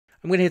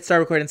I'm gonna hit start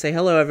record and say,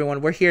 hello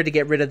everyone, we're here to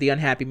get rid of the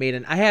unhappy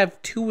maiden. I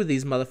have 2 of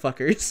these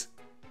motherfuckers.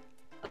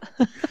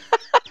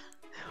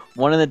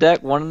 One in the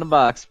deck, one in the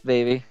box,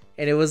 baby.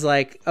 And it was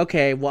like,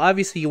 okay, well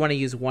obviously you want to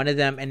use one of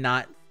them and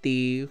not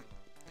the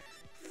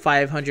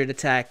 500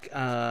 attack,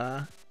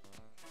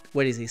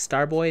 what is he,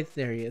 Starboy?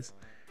 There he is.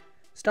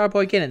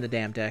 Starboy, get in the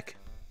damn deck.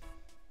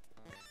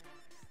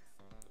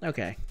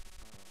 Okay.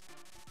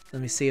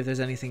 Let me see if there's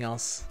anything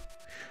else.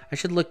 I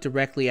should look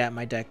directly at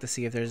my deck to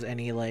see if there's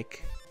any,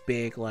 like,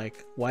 big,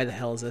 like, why the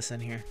hell is this in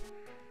here?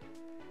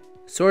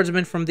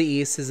 Swordsman from the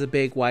East is a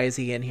big, why is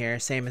he in here?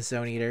 Same as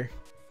Zone Eater.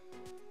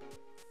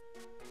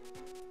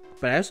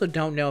 But I also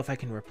don't know if I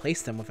can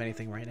replace them with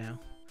anything right now.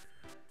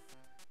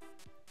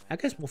 I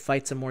guess we'll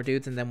fight some more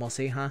dudes and then we'll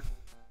see, huh?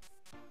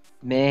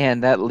 Man,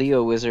 that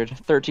Leo wizard.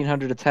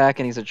 1300 attack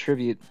and he's a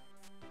tribute.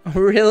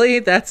 Really?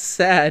 That's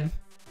sad.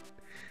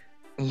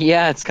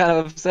 Yeah, it's kind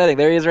of upsetting.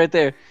 There he is right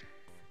there.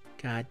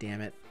 God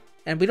damn it.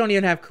 And we don't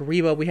even have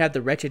Karibo. We have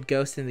the wretched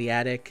ghost in the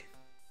attic.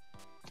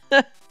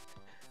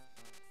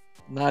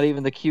 Not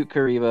even the cute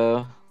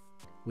Karibo.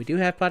 We do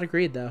have Pot of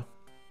Greed, though.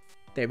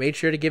 They made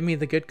sure to give me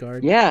the good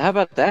card. Yeah, how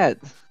about that?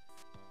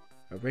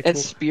 A ritual... And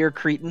Spear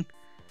Cretin.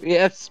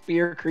 Yeah,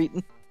 Spear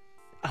Cretin.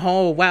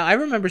 Oh, wow. I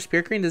remember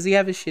Spear Cretin. Does he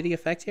have his shitty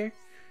effect here?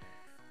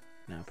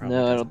 No, probably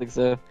No, doesn't. I don't think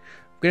so. I'm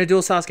gonna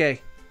duel Sasuke.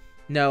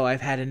 No,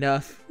 I've had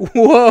enough.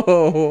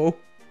 Whoa!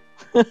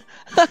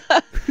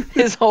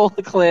 His whole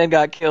clan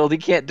got killed. He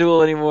can't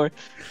duel anymore.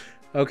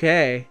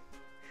 Okay.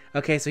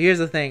 Okay, so here's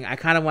the thing. I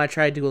kind of want to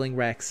try dueling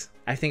Rex.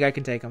 I think I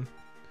can take him.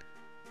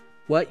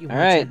 What? You want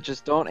Alright, to...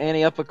 just don't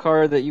ante up a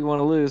card that you want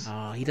to lose.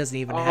 Oh, he doesn't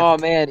even have... Oh,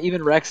 man,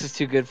 even Rex is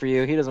too good for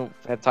you. He doesn't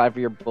have time for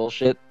your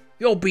bullshit.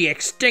 You'll be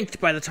extinct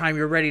by the time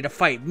you're ready to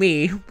fight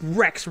me,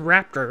 Rex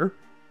Raptor.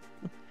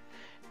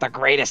 The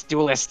greatest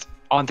duelist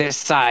on this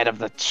side of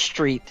the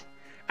street.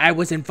 I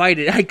was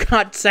invited. I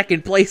got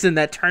 2nd place in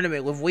that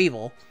tournament with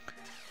Weevil.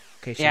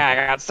 Okay, yeah, I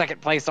got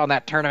 2nd place on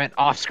that tournament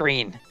off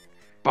screen.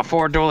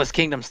 Before Duelist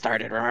Kingdom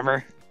started,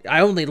 remember? I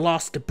only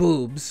lost to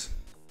Boobs.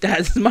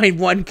 That's my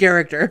one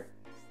character.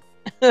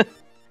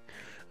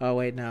 Oh,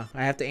 wait, no.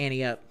 I have to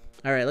ante up.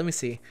 Alright, let me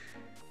see.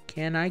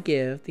 Can I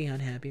give the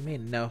unhappy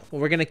maiden? No.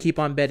 Well, we're going to keep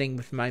on betting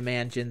with my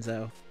man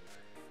Jinzo.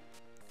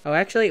 Oh,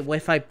 actually,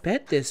 if I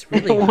bet this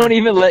really It won't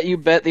even let you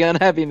bet the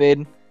unhappy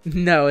maiden.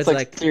 No, it's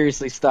like...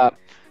 Seriously, stop.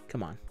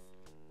 Come on.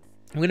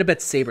 I'm going to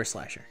bet Saber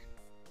Slasher.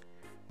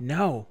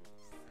 No.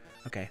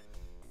 Okay.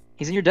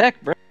 He's in your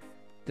deck, bro.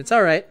 It's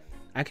alright.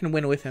 I can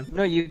win with him.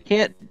 No, you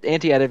can't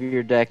ante out of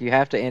your deck. You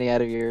have to ante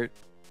out of your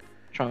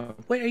trunk.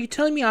 Wait, are you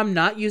telling me I'm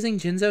not using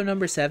Jinzo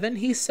number 7?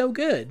 He's so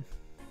good.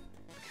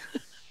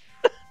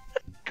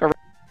 Correct.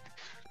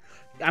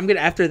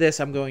 After this,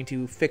 I'm going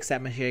to fix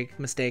that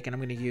mistake, and I'm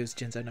going to use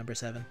Jinzo number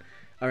 7.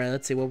 Alright,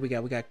 let's see what we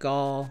got. We got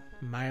Gall,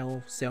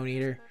 Mile, Zone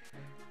Eater.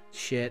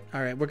 Shit.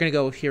 Alright, we're going to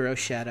go with Hero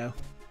Shadow.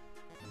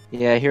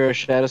 Yeah, Hero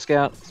Shadow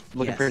Scout. It's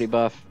looking Yes. pretty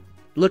buff.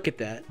 Look at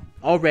that.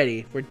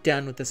 Already, we're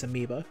done with this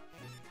amoeba.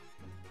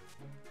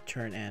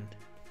 Turn end.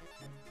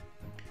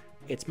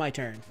 It's my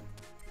turn.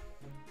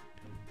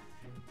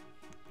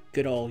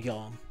 Good old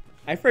Yom.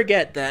 I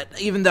forget that,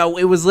 even though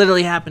it was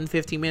literally happened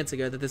 15 minutes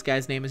ago, that this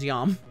guy's name is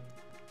Yom.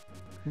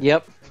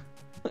 Yep.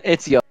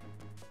 It's yo.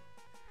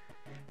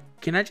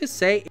 Can I just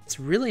say, it's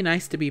really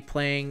nice to be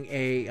playing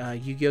a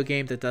Yu-Gi-Oh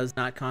game that does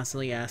not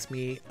constantly ask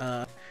me,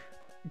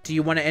 do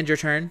you want to end your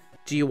turn?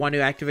 Do you want to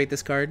activate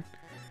this card?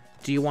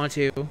 Do you want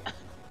to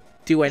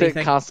do anything?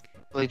 To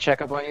constantly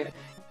check up on you.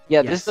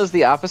 Yeah, Yes. This does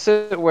the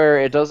opposite, where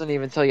it doesn't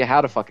even tell you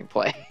how to fucking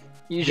play.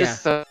 You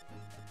just...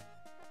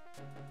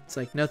 It's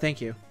like, no thank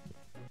you.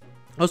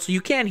 Oh, so you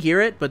can't hear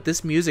it, but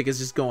this music is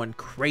just going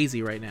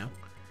crazy right now.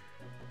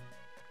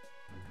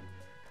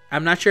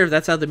 I'm not sure if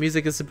that's how the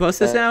music is supposed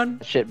to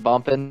sound. Shit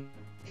bumping.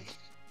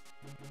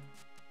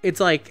 It's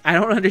like, I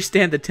don't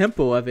understand the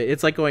tempo of it.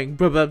 It's like going...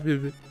 Are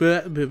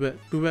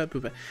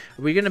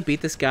we going to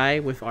beat this guy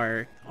with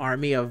our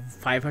army of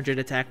 500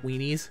 attack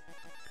weenies?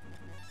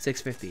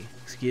 650.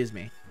 Excuse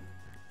me.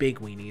 Big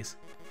weenies.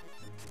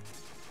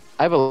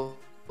 I believe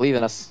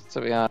in us, to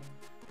be honest.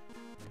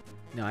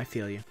 No, I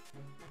feel you.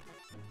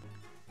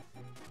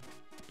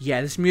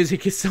 Yeah, this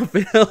music is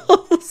something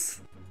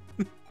else.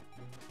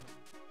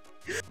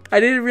 I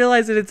didn't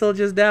realize it until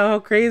just now how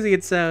crazy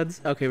it sounds.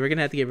 Okay, we're going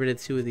to have to get rid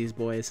of 2 of these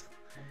boys.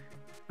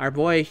 Our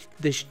boy,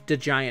 the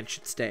giant,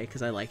 should stay,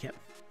 because I like him.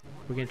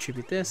 We're going to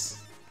tribute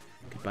this.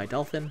 Goodbye,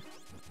 Dolphin.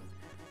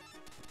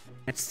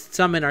 And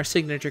summon our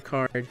signature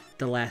card,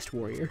 the Last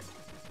Warrior.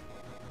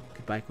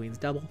 Goodbye, Queen's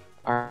Double.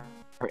 Our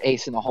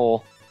ace in the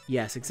hole.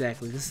 Yes,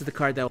 exactly. This is the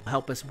card that will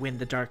help us win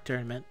the Dark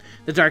Tournament.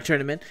 The Dark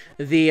Tournament.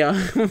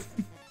 The,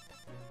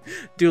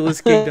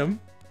 Duelist Kingdom.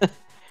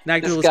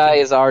 Not This Duelist guy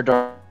Kingdom. is our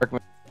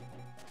dark...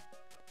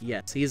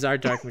 Yes, he's our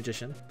Dark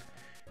Magician.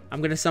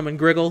 I'm going to summon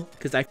Griggle,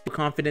 because I feel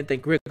confident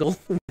that Griggle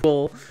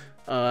will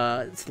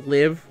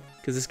live.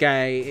 Because this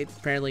guy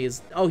apparently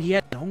is... Oh, he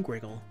had his own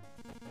Griggle.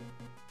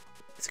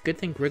 It's a good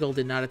thing Griggle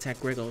did not attack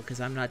Griggle, because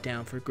I'm not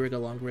down for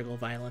Griggle on Griggle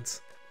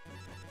violence.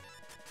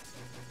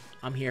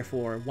 I'm here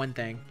for one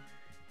thing,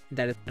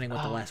 That is running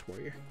with the last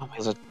warrior. Oh,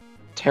 it's a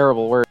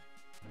terrible word.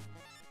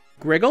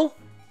 Griggle?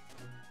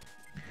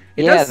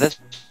 That's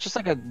just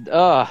like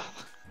a.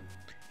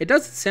 It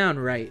doesn't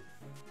sound right.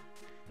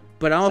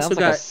 But I also Sounds like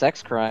got a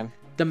sex crime.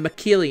 the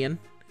Mechelian,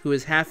 who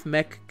is half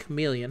mech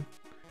chameleon.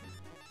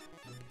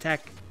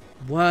 Attack.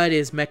 What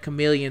is Mech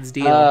Chameleon's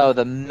deal? Oh,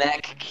 the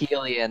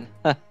Mechelian.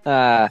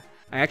 I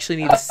actually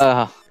need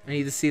to. I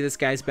need to see this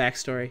guy's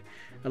backstory.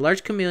 A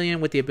large chameleon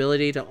with the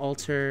ability to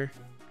alter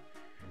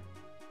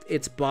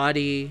its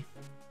body.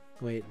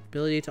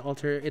 Ability to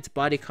alter its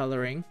body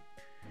coloring.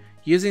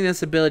 Using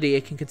this ability,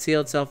 it can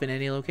conceal itself in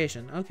any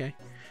location. Okay.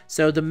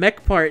 So the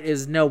mech part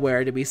is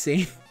nowhere to be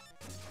seen.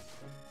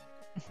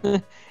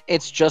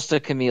 It's just a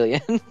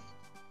chameleon.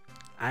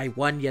 I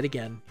won yet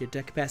again. Your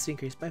deck capacity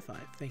increased by 5.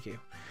 Thank you.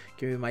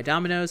 Give me my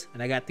dominoes,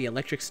 and I got the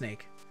electric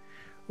snake.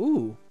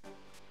 Ooh.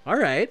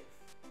 Alright.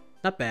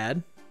 Not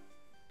bad.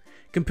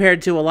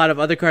 Compared to a lot of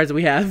other cards that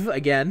we have,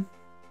 again.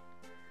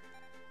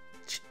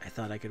 I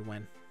thought I could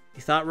win.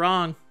 You thought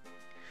wrong.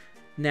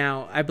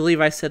 Now, I believe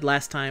I said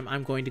last time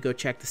I'm going to go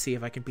check to see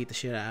if I can beat the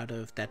shit out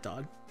of that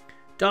dog.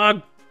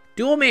 Dog!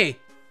 Duel me!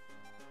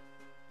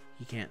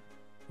 You can't.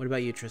 What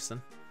about you,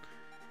 Tristan?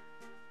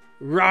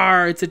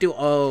 Rawr! It's a duel.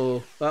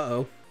 Oh.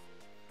 Uh-oh.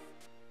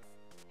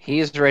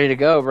 He's ready to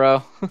go,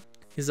 bro.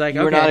 He's like,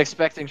 you were not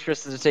expecting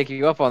Tristan to take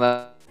you up on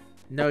that.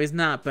 No, he's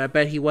not, but I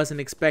bet he wasn't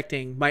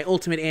expecting my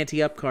ultimate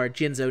anti-up card,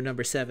 Jinzo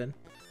number 7.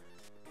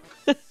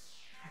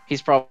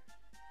 He's probably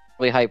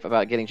hype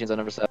about getting Jinzo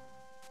number 7.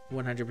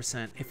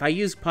 100%. If I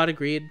use Pot of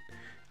Greed,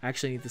 I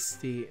actually need to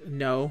see...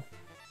 No.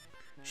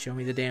 Show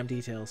me the damn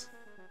details.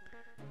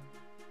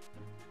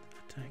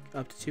 Attack.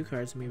 Up to 2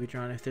 cards may be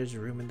drawn if there's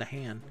room in the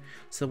hand.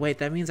 So wait,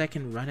 that means I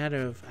can run out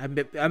of...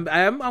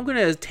 I'm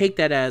gonna take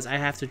that as I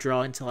have to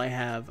draw until I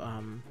have...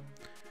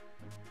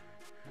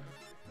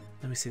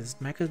 Let me see. Does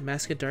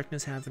Mask of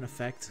Darkness have an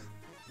effect?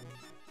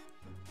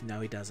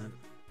 No, he doesn't.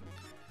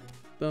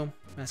 Boom.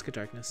 Mask of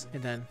Darkness.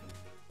 And then...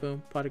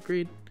 Boom. Pot of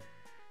Greed.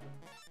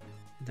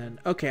 And then...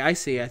 Okay, I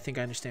see. I think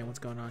I understand what's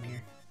going on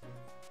here.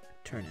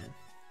 Turn in.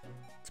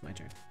 It's my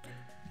turn.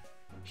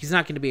 He's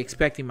not going to be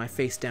expecting my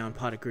face down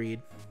Pot of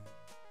Greed.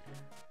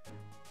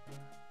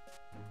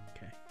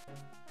 Okay.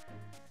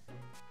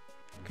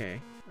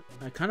 Okay.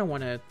 I kind of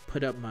want to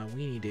put up my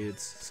weenie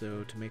dudes,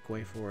 so to make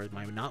way for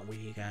my not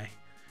weenie guy.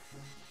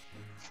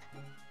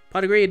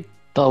 Pot of Greed.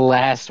 The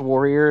Last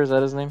Warrior, is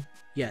that his name?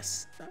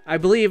 Yes. I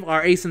believe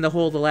our ace in the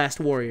hole, the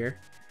Last Warrior.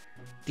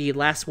 The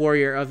last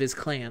warrior of his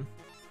clan.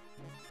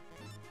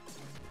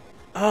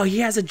 Oh, he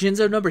has a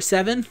Jinzo number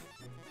 7?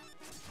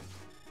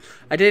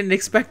 I didn't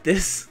expect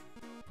this.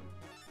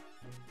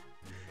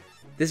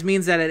 This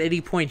means that at any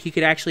point he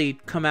could actually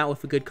come out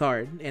with a good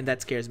card, and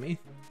that scares me.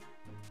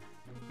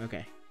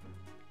 Okay.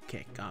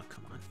 Okay, oh,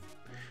 come on.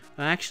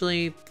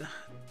 Actually, the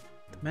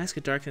Mask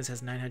of Darkness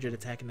has 900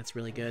 attack, and that's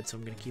really good, so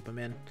I'm going to keep him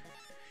in.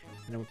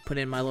 I'm going to put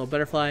in my little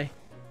butterfly.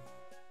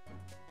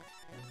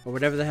 Or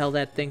whatever the hell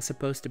that thing's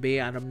supposed to be.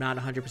 I'm not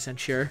 100%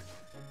 sure.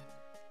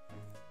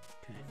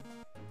 Okay.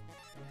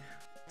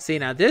 See,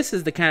 now this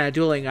is the kind of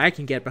dueling I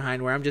can get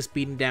behind where I'm just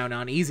beating down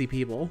on easy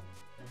people.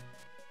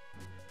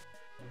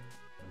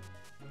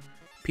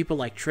 People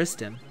like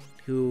Tristan,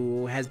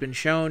 who has been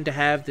shown to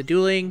have the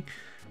dueling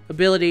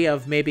ability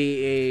of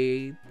maybe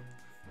a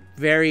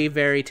very,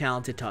 very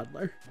talented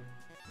toddler.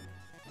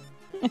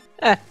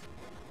 There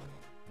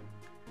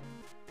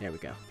we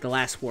go. The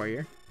Last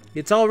Warrior.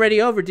 It's already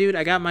over, dude.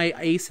 I got my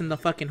ace in the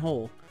fucking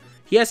hole.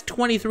 He has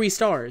 23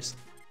 stars.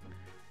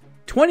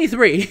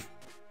 23!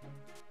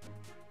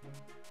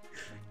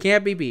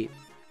 Can't be beat.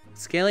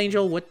 Scale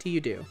Angel, what do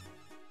you do?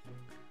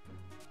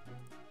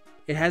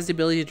 It has the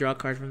ability to draw a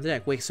card from the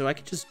deck. Wait, so I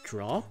can just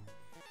draw?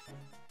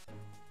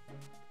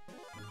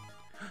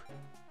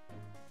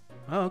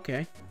 Oh,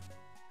 okay.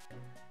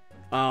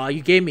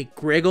 You gave me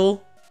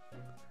Griggle?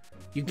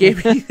 You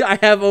gave me... I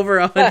have over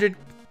 100...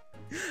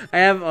 I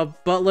have a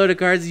buttload of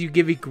cards and you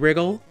give me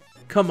Griggle?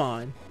 Come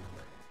on.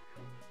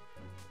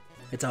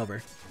 It's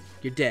over.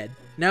 You're dead.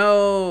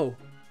 No!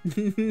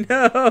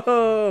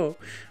 No!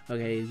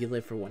 Okay, you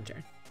live for 1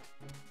 turn.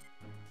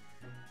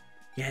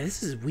 Yeah,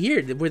 this is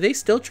weird. Were they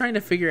still trying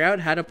to figure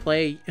out how to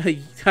play...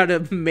 how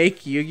to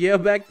make Yu-Gi-Oh!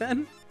 Back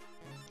then?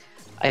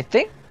 I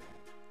think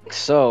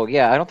so,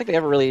 yeah. I don't think they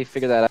ever really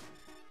figured that out.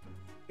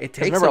 It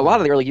takes remember, a lot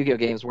of the early Yu-Gi-Oh!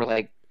 Games were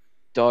like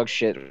dog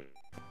shit.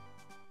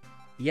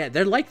 Yeah,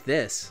 they're like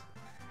this.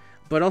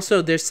 But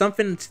also, there's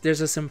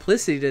a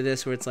simplicity to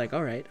this where it's like,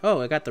 alright, oh,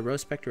 I got the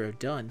Rose Spectre of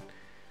Dun.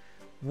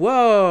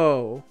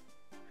 Whoa!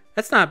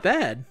 That's not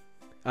bad.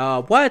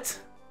 What?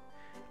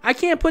 I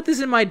can't put this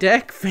in my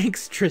deck?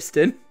 Thanks,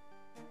 Tristan.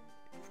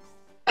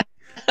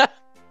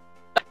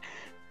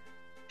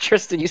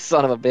 Tristan, you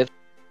son of a bitch.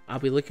 I'll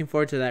be looking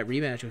forward to that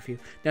rematch with you.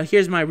 Now,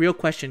 here's my real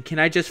question. Can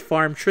I just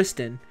farm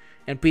Tristan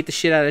and beat the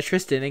shit out of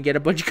Tristan and get a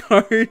bunch of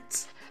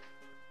cards?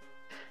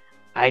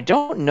 I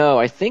don't know.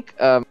 I think,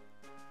 I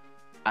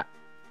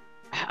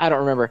don't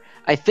remember.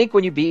 I think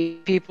when you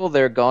beat people,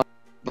 they're gone.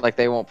 Like,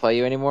 they won't play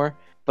you anymore.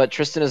 But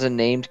Tristan is a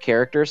named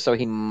character, so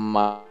he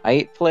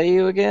might play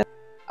you again.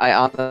 I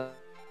honestly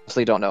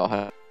honestly don't know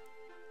how.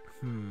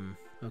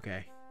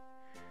 Okay.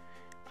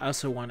 I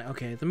also want to...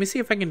 Okay, let me see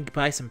if I can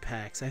buy some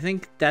packs. I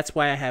think that's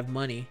why I have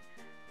money.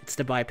 It's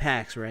to buy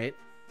packs, right?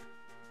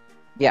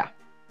 Yeah.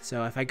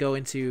 So if I go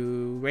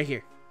into... Right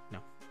here. No.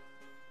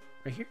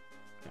 Right here?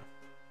 No.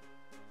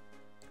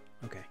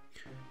 Okay.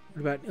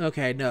 What about...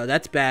 Okay, no,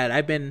 that's bad.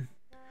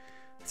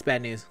 It's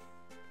bad news.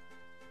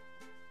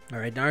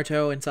 Alright,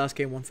 Naruto and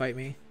Sasuke won't fight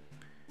me.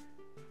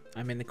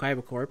 I'm in the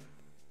Kaiba Corp.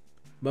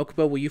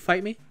 Mokuba, will you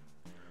fight me?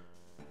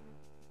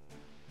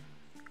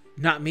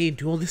 Not me,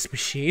 duel this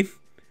machine?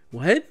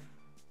 What?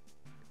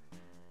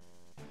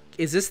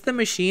 Is this the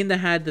machine that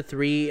had the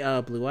 3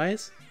 blue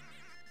eyes?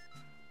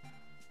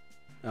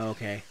 Oh,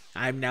 okay.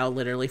 I'm now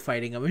literally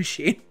fighting a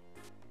machine.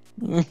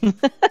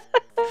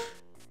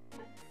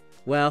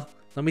 Well,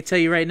 let me tell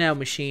you right now,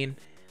 machine.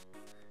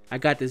 I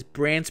got this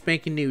brand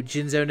spanking new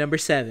Jinzo number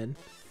 7.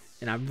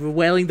 And I'm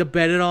willing to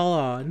bet it all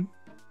on.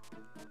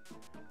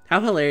 How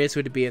hilarious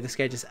would it be if this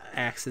guy just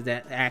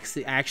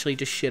actually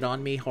just shit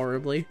on me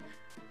horribly?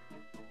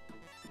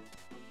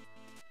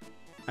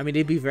 I mean,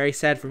 it'd be very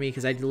sad for me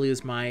because I'd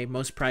lose my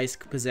most prized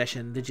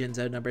possession, the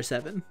Jinzo number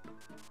 7.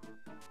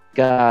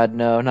 God,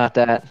 no, not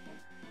that.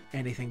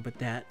 Anything but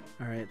that.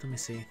 Alright, let me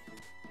see.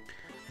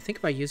 I think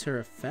if I use her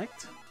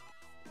effect...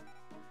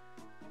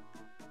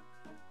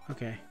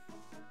 Okay.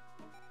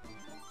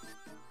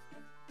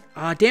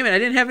 Aw, damn it, I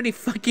didn't have any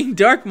fucking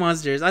dark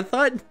monsters. I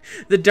thought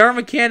the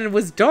Dharma Cannon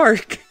was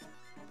dark.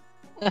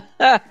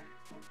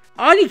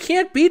 Oh, you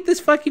can't beat this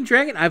fucking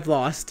dragon? I've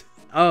lost.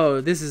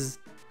 Oh, this is...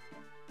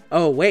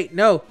 Oh, wait,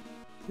 no.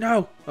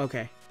 No.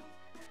 Okay.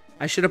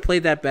 I should have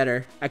played that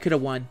better. I could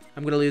have won.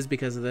 I'm going to lose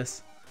because of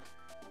this.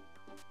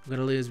 I'm going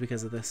to lose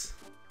because of this.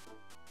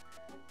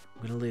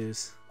 I'm going to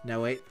lose.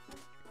 No, wait.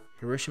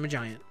 Hiroshima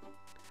Giant.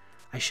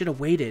 I should have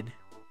waited.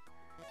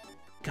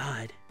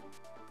 God.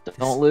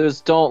 Don't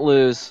lose. Don't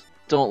lose.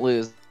 Don't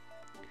lose.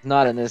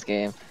 Not in this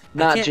game.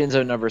 Not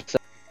Jinzo number 7.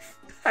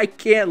 I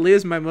can't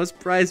lose my most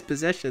prized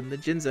possession, the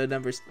Jinzo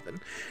number 7.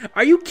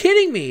 Are you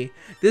kidding me?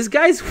 This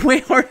guy's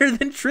way harder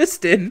than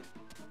Tristan.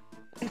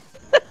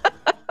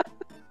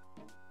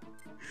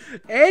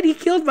 And he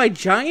killed my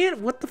giant?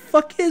 What the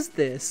fuck is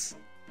this?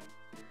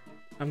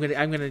 I'm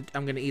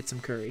gonna eat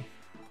some curry.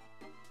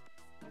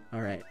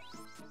 Alright.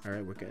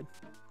 Alright, we're good.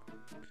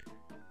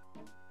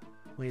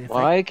 Wait,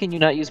 Why can you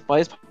not use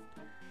Spice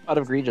Pot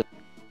of Greed?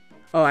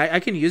 Oh, I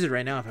can use it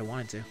right now if I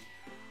wanted to.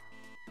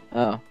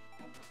 Oh.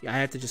 Yeah, I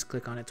have to just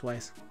click on it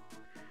twice.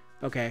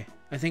 Okay.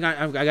 I think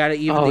I gotta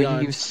even the odds. Oh,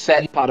 you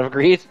set Pot of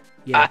Greed?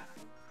 Yeah.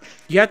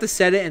 You have to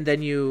set it and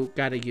then you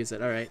gotta use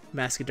it. Alright.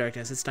 Mask of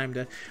Darkness. It's time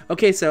to...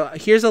 Okay, so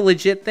here's a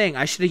legit thing.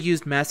 I should have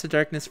used Mask of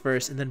Darkness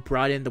first and then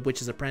brought in the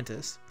Witch's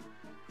Apprentice.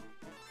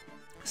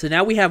 So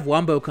now we have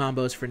wombo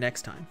combos for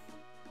next time.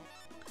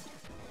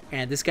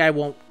 And this guy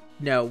won't...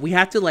 No, we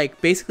have to,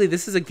 like... Basically,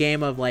 this is a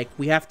game of, like,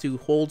 we have to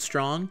hold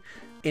strong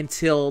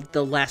until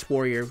the last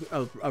warrior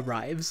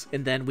arrives,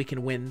 and then we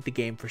can win the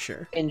game for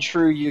sure. In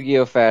true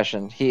Yu-Gi-Oh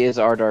fashion, he is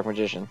our Dark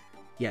Magician.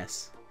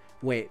 Yes.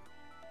 Wait.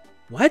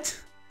 What?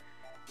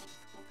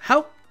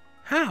 How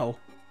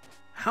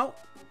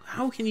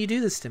can you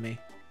do this to me?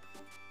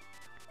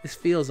 This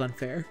feels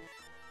unfair.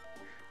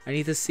 I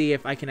need to see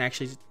if I can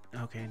actually...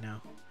 Okay,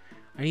 no.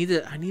 I need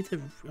to...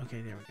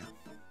 Okay, there we go.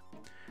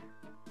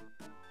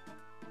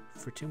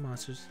 For 2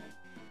 monsters...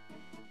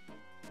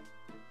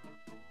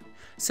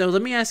 So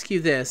let me ask you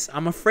this.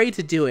 I'm afraid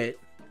to do it.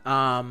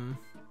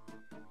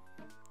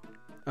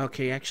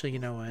 Okay, actually, you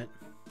know what?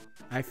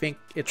 I think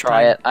it's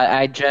Try it.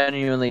 I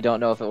genuinely don't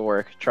know if it'll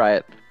work. Try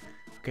it.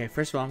 Okay,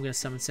 first of all, I'm going to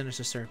summon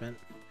Sinister Serpent.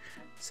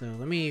 So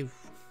let me,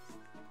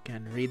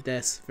 again, read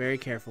this very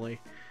carefully.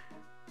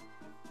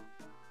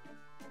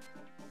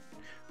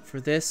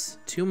 For this,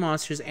 2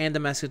 monsters and the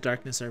Mask of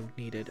Darkness are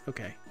needed.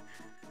 Okay.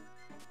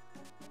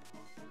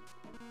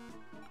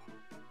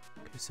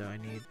 Okay, so I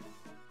need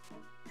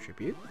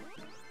Tribute.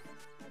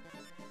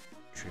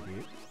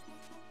 Tribute.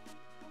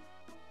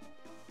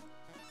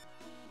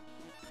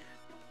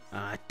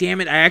 Damn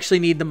it, I actually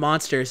need the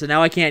monster, so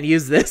now I can't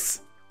use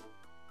this.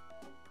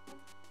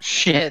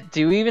 Shit,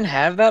 do we even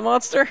have that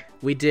monster?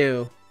 We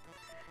do.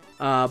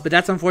 But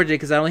that's unfortunate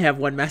because I only have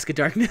 1 Mask of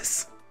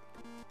Darkness.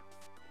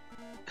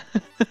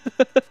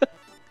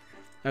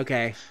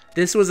 Okay,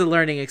 this was a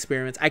learning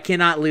experiment. I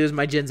cannot lose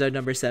my Jinzo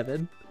number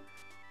 7.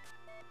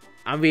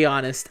 I'll be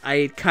honest,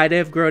 I kind of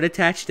have grown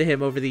attached to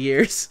him over the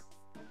years.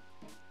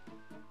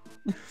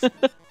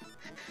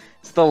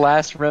 It's the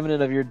last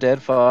remnant of your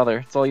dead father.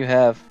 It's all you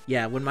have.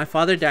 Yeah, when my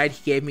father died,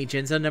 he gave me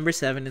Jinzo number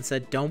 7 and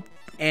said, don't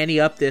ante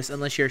up this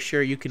unless you're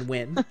sure you can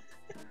win.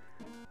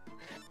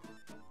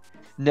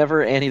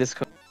 Never ante this.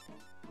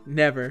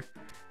 Never.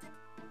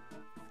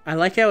 I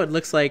like how it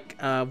looks like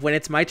when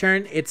it's my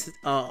turn, it's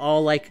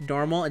all like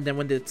normal, and then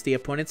when it's the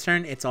opponent's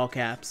turn, it's all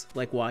caps.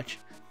 Like, watch.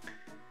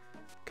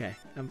 Okay,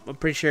 I'm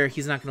pretty sure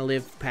he's not going to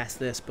live past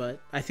this, but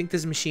I think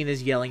this machine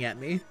is yelling at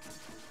me.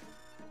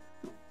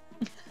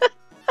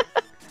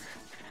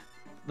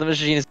 The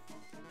machine is...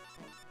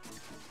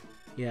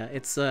 Yeah,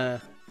 it's,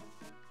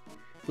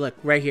 look,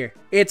 right here.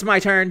 It's my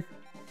turn!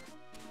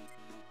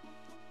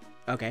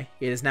 Okay,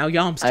 it is now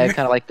Yalm's I turn.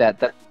 kind of like that.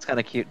 That's kind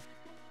of cute.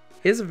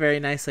 It is a very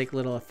nice, like,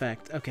 little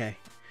effect. Okay.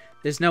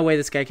 There's no way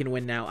this guy can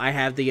win now. I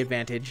have the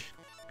advantage.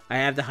 I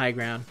have the high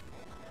ground.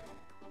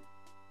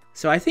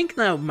 So I think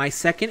now my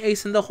second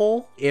ace in the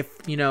hole, if,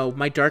 you know,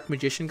 my Dark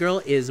Magician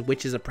girl is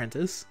Witch's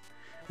Apprentice.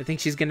 I think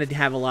she's going to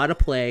have a lot of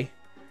play.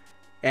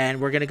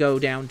 And we're going to go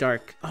down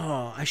dark.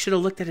 Oh, I should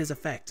have looked at his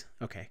effect.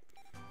 Okay.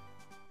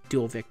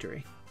 Dual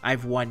victory.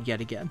 I've won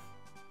yet again.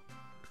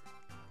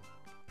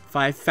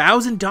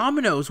 5,000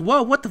 dominoes.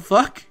 Whoa, what the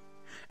fuck?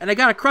 And I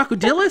got a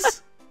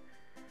Crocodilus?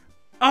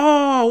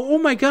 Oh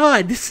my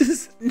god. This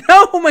is...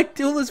 No, my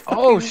duel is fucking...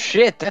 Oh,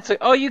 shit.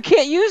 Oh, you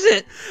can't use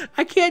it.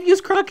 I can't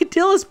use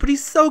Crocodilus, but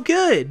he's so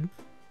good.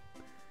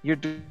 Your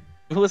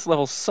duelist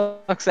level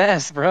sucks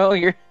ass, bro.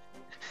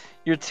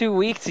 You're too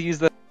weak to use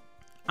the...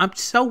 I'm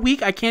so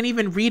weak, I can't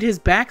even read his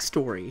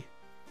backstory.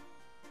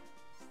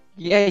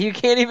 Yeah, you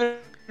can't even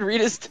read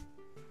his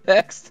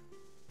text.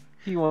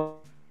 He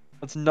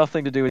wants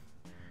nothing to do with...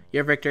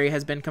 Your victory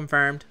has been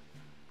confirmed.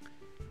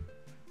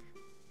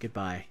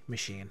 Goodbye,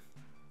 machine.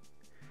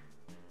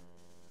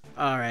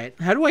 Alright,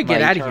 how do I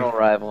get out of here? My eternal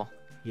rival.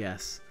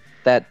 Yes.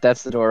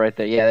 That's the door right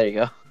there. Yeah, there you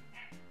go.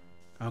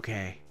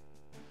 Okay.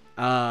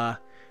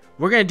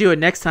 We're gonna do it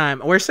next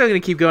time. We're still gonna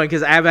keep going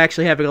because I'm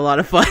actually having a lot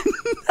of fun.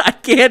 I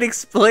can't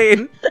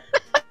explain.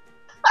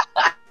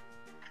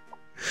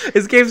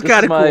 This game's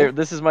kind of cool.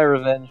 This is my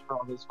revenge for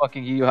all those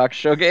fucking Yu Yu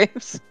Hakusho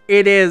games.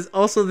 It is.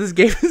 Also, this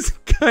game is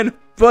kind of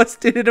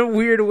busted in a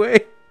weird way.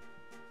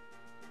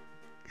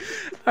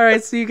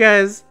 Alright, see you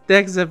guys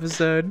next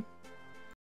episode.